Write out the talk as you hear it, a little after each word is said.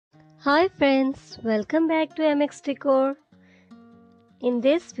Hi friends, welcome back to MX Decor. In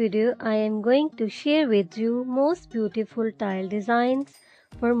this video, I am going to share with you most beautiful tile designs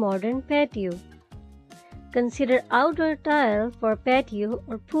for modern patio. Consider outdoor tile for patio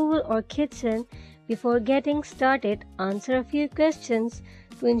or pool or kitchen. Before getting started, answer a few questions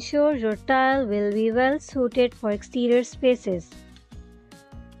to ensure your tile will be well suited for exterior spaces.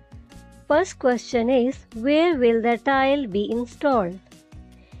 First question is, where will the tile be installed?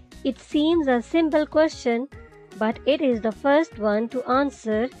 It seems a simple question, but it is the first one to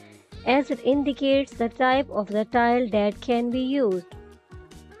answer as it indicates the type of the tile that can be used.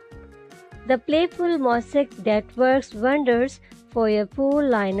 The playful mosaic that works wonders for your pool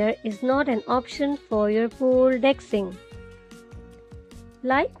liner is not an option for your pool dexing.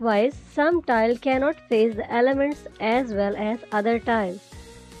 Likewise, some tile cannot face the elements as well as other tiles.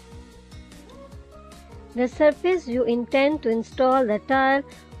 The surface you intend to install the tile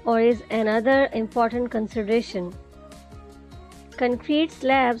or is another important consideration. Concrete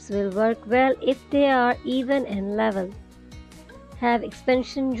slabs will work well if they are even and level, have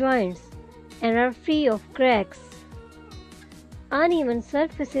expansion joints, and are free of cracks. Uneven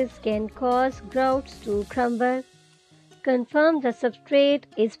surfaces can cause grouts to crumble. Confirm the substrate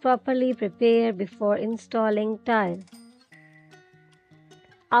is properly prepared before installing tile.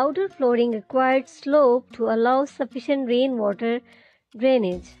 Outdoor flooring required slope to allow sufficient rainwater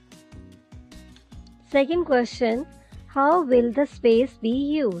drainage. Second question, how will the space be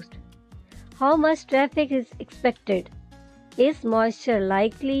used? How much traffic is expected? Is moisture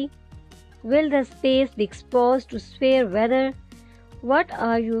likely? Will the space be exposed to severe weather? What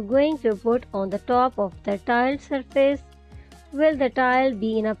are you going to put on the top of the tiled surface? Will the tile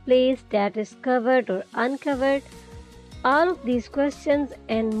be in a place that is covered or uncovered? All of these questions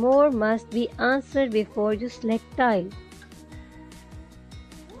and more must be answered before you select tile.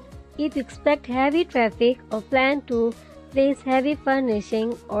 If you expect heavy traffic or plan to place heavy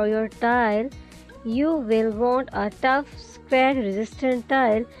furnishing on your tile, you will want a tough, scratch-resistant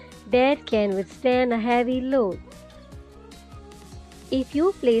tile that can withstand a heavy load. If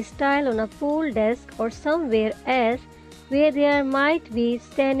you place tile on a pool desk or somewhere else where there might be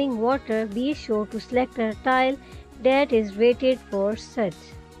standing water, be sure to select a tile that is rated for such.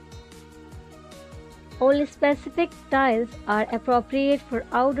 Only specific tiles are appropriate for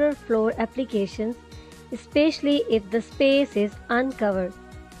outdoor floor applications, especially if the space is uncovered.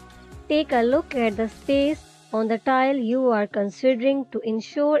 Take a look at the space on the tile you are considering to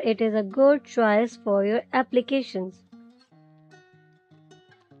ensure it is a good choice for your applications.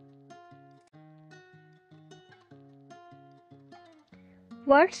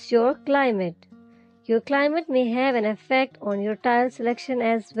 What's your climate? Your climate may have an effect on your tile selection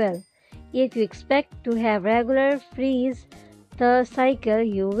as well. If you expect to have regular freeze the cycle,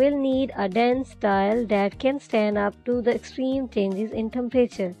 you will need a dense tile that can stand up to the extreme changes in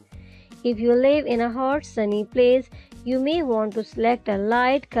temperature. If you live in a hot, sunny place, you may want to select a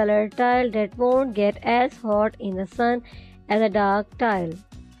light colored tile that won't get as hot in the sun as a dark tile.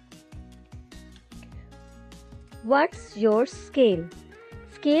 What's your scale?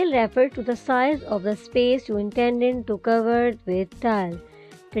 Scale refers to the size of the space you intended to cover with tile.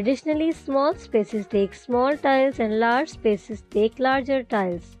 Traditionally, small spaces take small tiles and large spaces take larger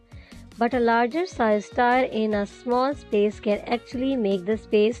tiles. But a larger size tile in a small space can actually make the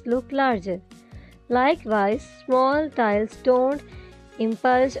space look larger. Likewise, small tiles don't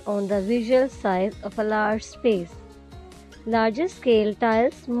impinge on the visual size of a large space. Larger scale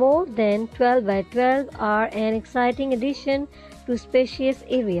tiles, more than 12 by 12, are an exciting addition to spacious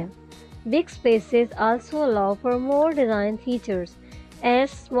area. Big spaces also allow for more design features,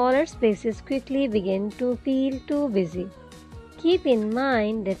 as smaller spaces quickly begin to feel too busy. Keep in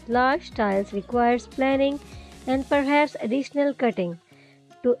mind that large tiles requires planning and perhaps additional cutting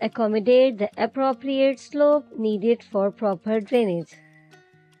to accommodate the appropriate slope needed for proper drainage.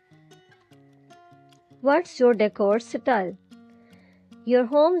 What's your decor style? Your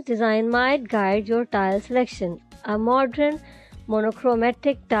home's design might guide your tile selection. A modern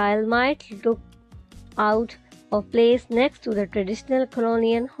monochromatic tile might look out of place next to the traditional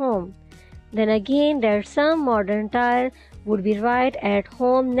colonial home. Then again, there some modern tile would be right at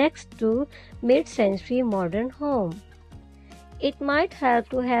home next to mid-century modern home. It might help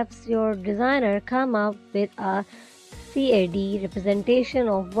to have your designer come up with a CAD representation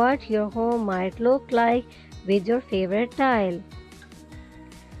of what your home might look like with your favorite tile.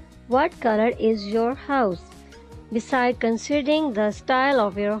 What color is your house? Besides considering the style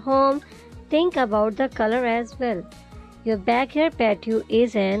of your home, think about the color as well. Your backyard patio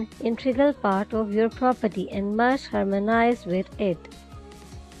is an integral part of your property and must harmonize with it.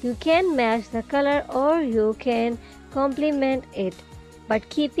 You can match the color or you can complement it, but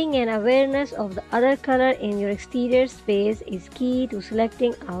keeping an awareness of the other color in your exterior space is key to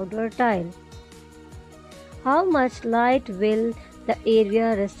selecting outdoor tile. How much light will the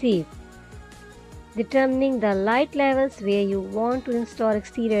area receive? Determining the light levels where you want to install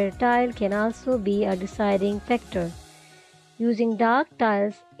exterior tile can also be a deciding factor. Using dark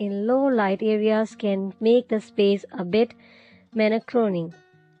tiles in low light areas can make the space a bit monochrome.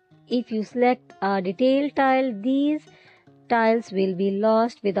 If you select a detailed tile, these tiles will be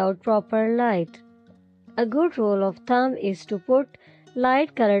lost without proper light. A good rule of thumb is to put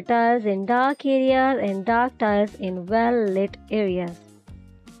light color tiles in dark areas and dark tiles in well-lit areas.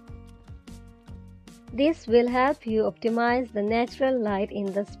 This will help you optimize the natural light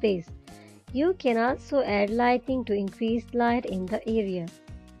in the space. You can also add lighting to increase light in the area.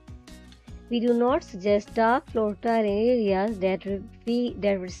 We do not suggest dark floor tile in areas that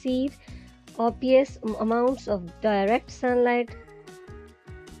receive obvious amounts of direct sunlight.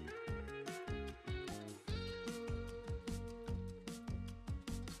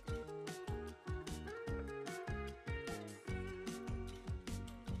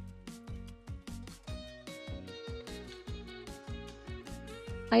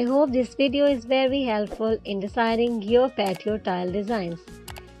 I hope this video is very helpful in deciding your patio tile designs.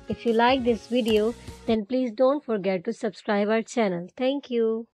 If you like this video, then please don't forget to subscribe our channel. Thank you.